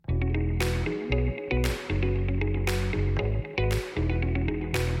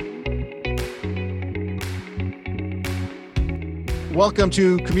Welcome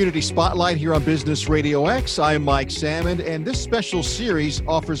to Community Spotlight here on Business RadioX. I'm Mike Salmon, and this special series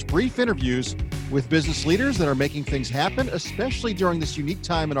offers brief interviews with business leaders that are making things happen, especially during this unique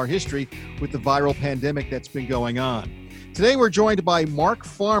time in our history with the viral pandemic that's been going on. Today, we're joined by Mark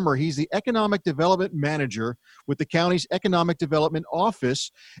Farmer. He's the Economic Development Manager with the county's Economic Development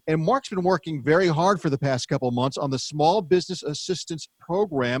Office. And Mark's been working very hard for the past couple of months on the Small Business Assistance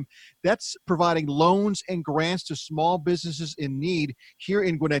Program. That's providing loans and grants to small businesses in need here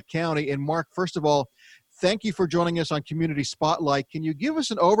in Gwinnett County. And Mark, first of all, thank you for joining us on Community Spotlight. Can you give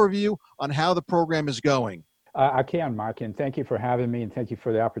us an overview on how the program is going? I can, Mike, and thank you for having me, and thank you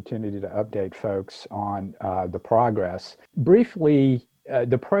for the opportunity to update folks on the progress. Briefly,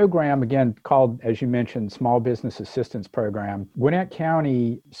 the program, again, called, as you mentioned, Small Business Assistance Program, Gwinnett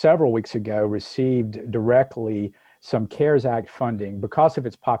County several weeks ago received directly some CARES Act funding because of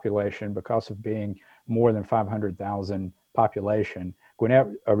its population, because of being more than 500,000 population. Gwinnett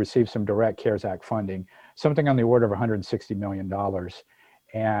received some direct CARES Act funding, something on the order of $160 million.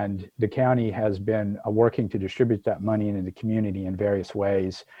 And the county has been working to distribute that money into the community in various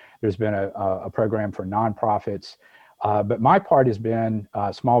ways. There's been a program for nonprofits, but my part has been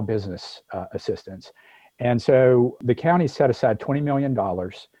small business assistance. And so the county set aside $20 million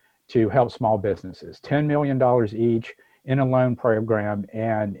to help small businesses, $10 million each in a loan program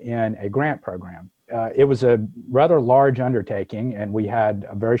and in a grant program. It was a rather large undertaking, and we had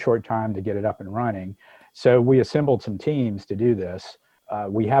a very short time to get it up and running. So we assembled some teams to do this.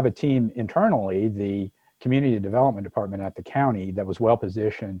 We have a team internally, the Community Development Department at the county, that was well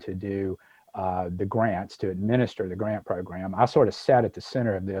positioned to do the grants, to administer the grant program. I sort of sat at the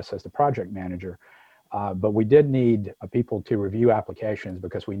center of this as the project manager, but we did need people to review applications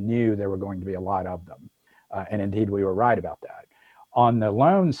because we knew there were going to be a lot of them. And indeed, we were right about that. On the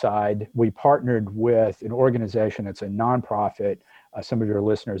loan side, we partnered with an organization that's a nonprofit. Some of your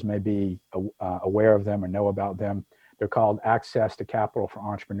listeners may be aware of them or know about them. They're called Access to Capital for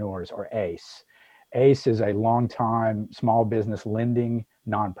Entrepreneurs, or ACE. ACE is a longtime small business lending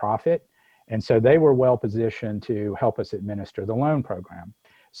nonprofit, and so they were well positioned to help us administer the loan program.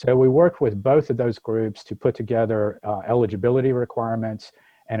 So we worked with both of those groups to put together eligibility requirements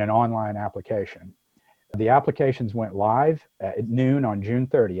and an online application. The applications went live at noon on June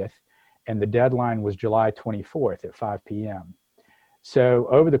 30th, and the deadline was July 24th at 5 p.m. So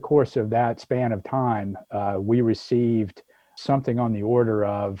over the course of that span of time, we received something on the order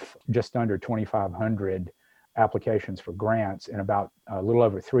of just under 2,500 applications for grants and about a little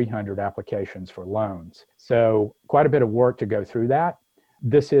over 300 applications for loans. So quite a bit of work to go through that.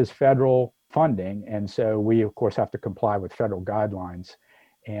 This is federal funding, and so we, of course, have to comply with federal guidelines.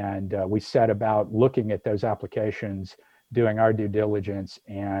 And we set about looking at those applications, doing our due diligence,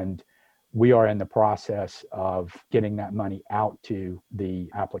 and we are in the process of getting that money out to the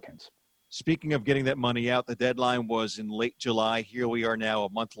applicants. Speaking of getting that money out, the deadline was in late July. Here we are now a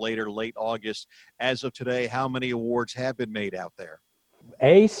month later, late August. As of today, how many awards have been made out there?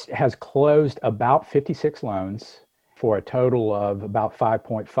 ACE has closed about 56 loans for a total of about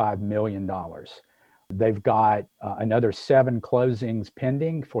 $5.5 million. They've got another 7 closings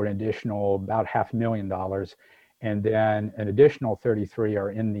pending for an additional about $500,000. And then an additional 33 are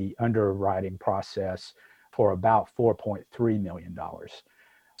in the underwriting process for about $4.3 million.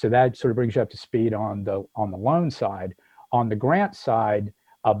 So that sort of brings you up to speed on the loan side. On the grant side,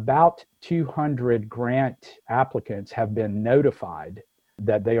 about 200 grant applicants have been notified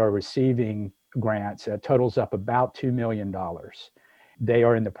that they are receiving grants. It totals up about $2 million. They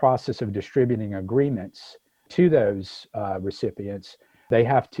are in the process of distributing agreements to those recipients. They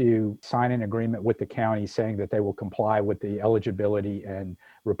have to sign an agreement with the county saying that they will comply with the eligibility and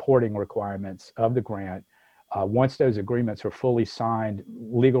reporting requirements of the grant. Once those agreements are fully signed,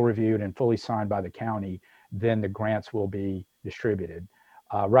 legal reviewed, and fully signed by the county, then the grants will be distributed.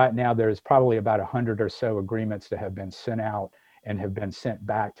 Right now, there's probably about 100 or so agreements that have been sent out and have been sent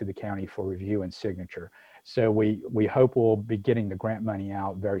back to the county for review and signature. So we hope we'll be getting the grant money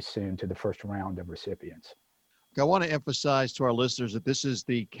out very soon to the first round of recipients. I want to emphasize to our listeners that this is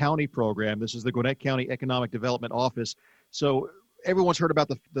the county program. This is the Gwinnett County Economic Development Office. So everyone's heard about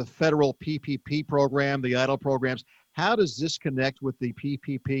the federal PPP program, the EIDL programs. How does this connect with the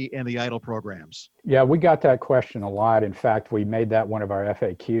PPP and the EIDL programs? Yeah, we got that question a lot. In fact, we made that one of our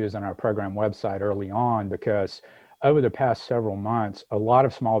FAQs on our program website early on because over the past several months, a lot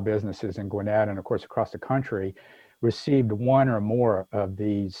of small businesses in Gwinnett and, of course, across the country received one or more of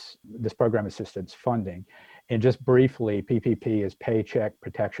this program assistance funding. And just briefly, PPP is Paycheck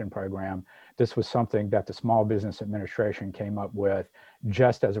Protection Program. This was something that the Small Business Administration came up with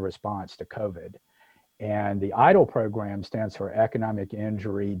just as a response to COVID. And the EIDL program stands for Economic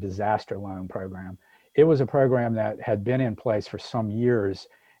Injury Disaster Loan Program. It was a program that had been in place for some years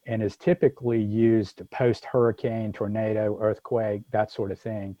and is typically used post-hurricane, tornado, earthquake, that sort of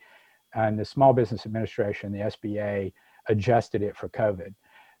thing. And the Small Business Administration, the SBA, adjusted it for COVID.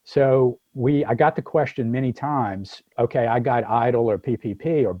 So I got the question many times, okay, I got EIDL or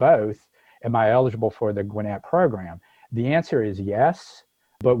PPP or both. Am I eligible for the Gwinnett program? The answer is yes,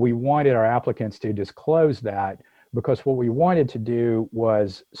 but we wanted our applicants to disclose that because what we wanted to do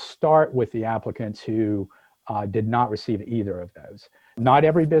was start with the applicants who did not receive either of those. Not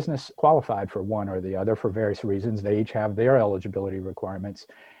every business qualified for one or the other for various reasons. They each have their eligibility requirements.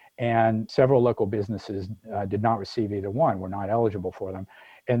 And several local businesses did not receive either one, were not eligible for them.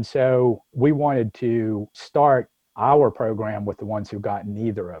 And so we wanted to start our program with the ones who got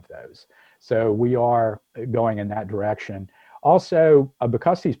neither of those. So we are going in that direction. Also,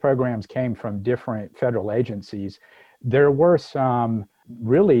 because these programs came from different federal agencies, there were some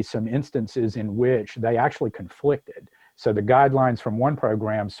instances in which they actually conflicted. So the guidelines from one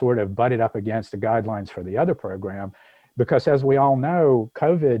program sort of butted up against the guidelines for the other program, because as we all know,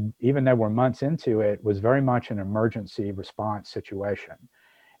 COVID, even though we're months into it, was very much an emergency response situation.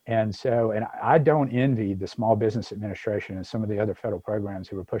 And I don't envy the Small Business Administration and some of the other federal programs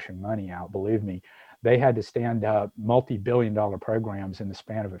who were pushing money out. Believe me, they had to stand up multi-billion-dollar programs in the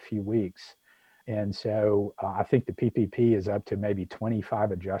span of a few weeks. And so I think the PPP is up to maybe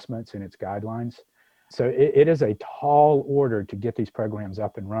 25 adjustments in its guidelines. So it is a tall order to get these programs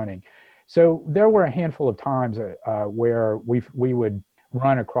up and running. So there were a handful of times where we would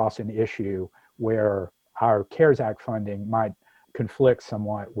run across an issue where our CARES Act funding might conflict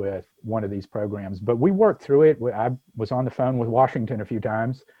somewhat with one of these programs, but we worked through it. I was on the phone with Washington a few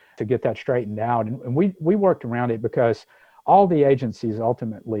times to get that straightened out, and we worked around it because all the agencies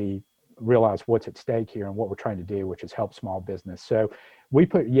ultimately realize what's at stake here and what we're trying to do, which is help small business. So we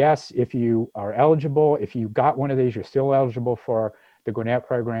put yes, if you are eligible, if you got one of these, you're still eligible for the Gwinnett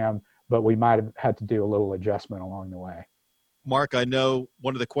program, but we might have had to do a little adjustment along the way. Mark, I know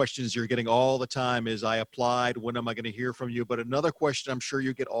one of the questions you're getting all the time is, I applied, when am I going to hear from you? But another question I'm sure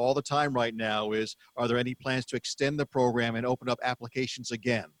you get all the time right now is, are there any plans to extend the program and open up applications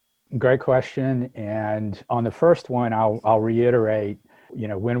again? Great question. And on the first one, I'll reiterate,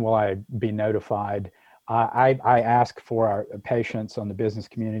 when will I be notified? I ask for our patience on the business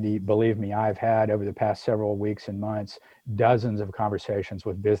community. Believe me, I've had over the past several weeks and months, dozens of conversations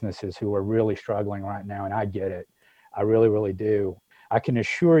with businesses who are really struggling right now, and I get it. I really, really do. I can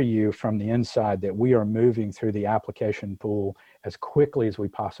assure you from the inside that we are moving through the application pool as quickly as we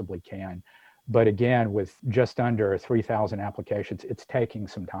possibly can. But again, with just under 3,000 applications, it's taking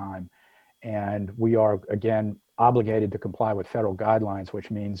some time. And we are, again, obligated to comply with federal guidelines,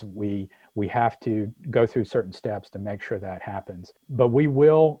 which means we have to go through certain steps to make sure that happens. But we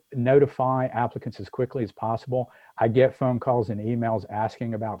will notify applicants as quickly as possible. I get phone calls and emails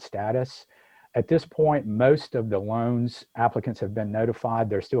asking about status. At this point, most of the loans applicants have been notified.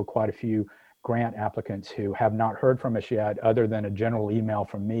 There's still quite a few grant applicants who have not heard from us yet, other than a general email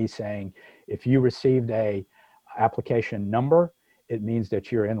from me saying, if you received a application number, it means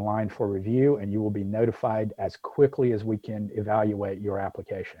that you're in line for review and you will be notified as quickly as we can evaluate your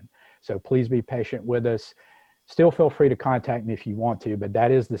application. So please be patient with us. Still feel free to contact me if you want to, but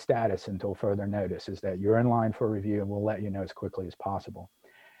that is the status until further notice, is that you're in line for review and we'll let you know as quickly as possible.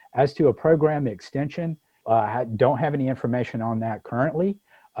 As to a program extension, I don't have any information on that currently.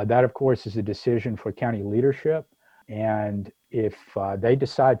 That, of course, is a decision for county leadership. And if they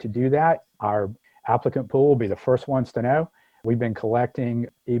decide to do that, our applicant pool will be the first ones to know. We've been collecting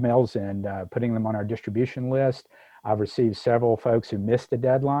emails and putting them on our distribution list. I've received several folks who missed the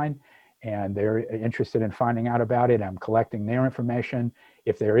deadline and they're interested in finding out about it. I'm collecting their information.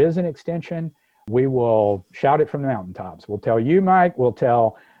 If there is an extension, we will shout it from the mountaintops. We'll tell you, Mike, we'll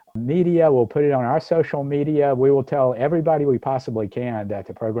tell media, we'll put it on our social media. We will tell everybody we possibly can that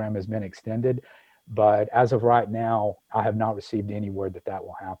the program has been extended. But as of right now, I have not received any word that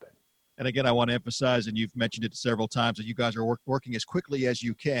will happen. And again, I want to emphasize, and you've mentioned it several times, that you guys are working as quickly as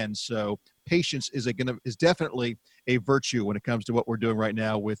you can. So patience is definitely a virtue when it comes to what we're doing right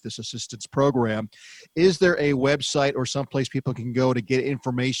now with this assistance program. Is there a website or someplace people can go to get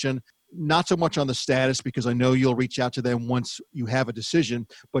information? Not so much on the status, because I know you'll reach out to them once you have a decision,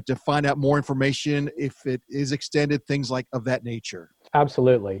 but to find out more information, if it is extended, things like of that nature.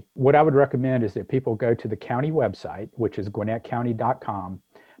 Absolutely. What I would recommend is that people go to the county website, which is gwinnettcounty.com.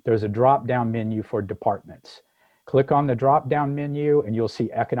 There's a drop-down menu for departments. Click on the drop-down menu and you'll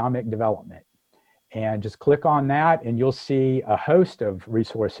see economic development. And just click on that and you'll see a host of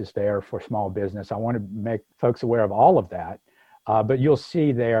resources there for small business. I want to make folks aware of all of that. But you'll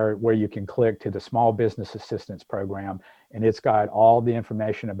see there where you can click to the Small Business Assistance Program, and it's got all the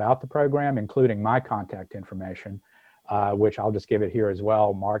information about the program, including my contact information, which I'll just give it here as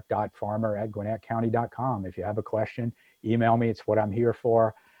well, mark.farmer@gwinnettcounty.com. If you have a question, email me. It's what I'm here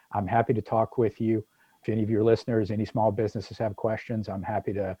for. I'm happy to talk with you. If any of your listeners, any small businesses have questions, I'm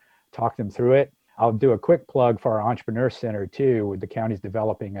happy to talk them through it. I'll do a quick plug for our Entrepreneur Center too. The county's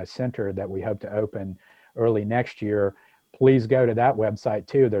developing a center that we hope to open early next year. Please go to that website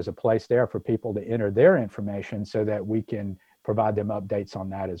too. There's a place there for people to enter their information so that we can provide them updates on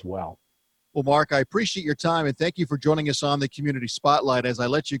that as well. Well, Mark, I appreciate your time and thank you for joining us on the Community Spotlight. As I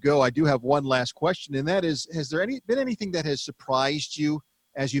let you go, I do have one last question, and that is, has there been anything that has surprised you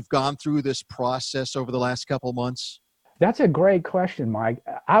as you've gone through this process over the last couple months? That's a great question, Mike.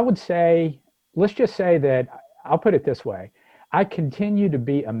 I would say, let's just say that, I'll put it this way. I continue to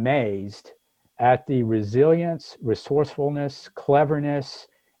be amazed at the resilience, resourcefulness, cleverness,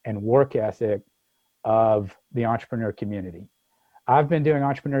 and work ethic of the entrepreneur community. I've been doing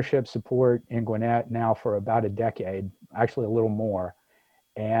entrepreneurship support in Gwinnett now for about a decade, actually a little more.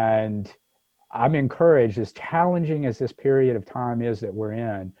 And I'm encouraged, as challenging as this period of time is that we're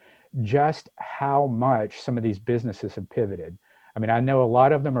in, just how much some of these businesses have pivoted. I mean, I know a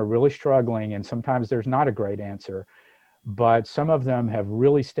lot of them are really struggling and sometimes there's not a great answer, but some of them have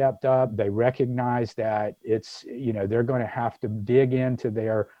really stepped up. They recognize that it's, they're going to have to dig into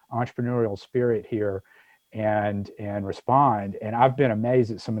their entrepreneurial spirit here and respond. And I've been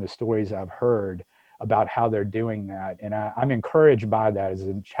amazed at some of the stories I've heard about how they're doing that. And I'm encouraged by that, as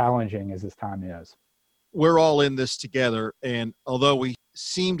challenging as this time is. We're all in this together. And although we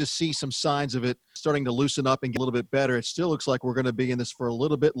seem to see some signs of it starting to loosen up and get a little bit better, it still looks like we're going to be in this for a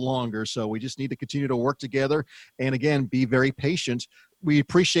little bit longer. So we just need to continue to work together and, again, be very patient. We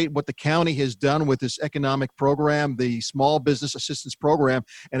appreciate what the county has done with this economic program, the Small Business Assistance Program.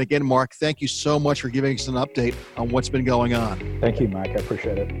 And again, Mark, thank you so much for giving us an update on what's been going on. Thank you, Mike. I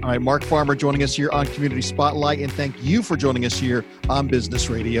appreciate it. All right, Mark Farmer joining us here on Community Spotlight, and thank you for joining us here on Business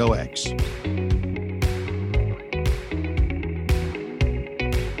Radio X.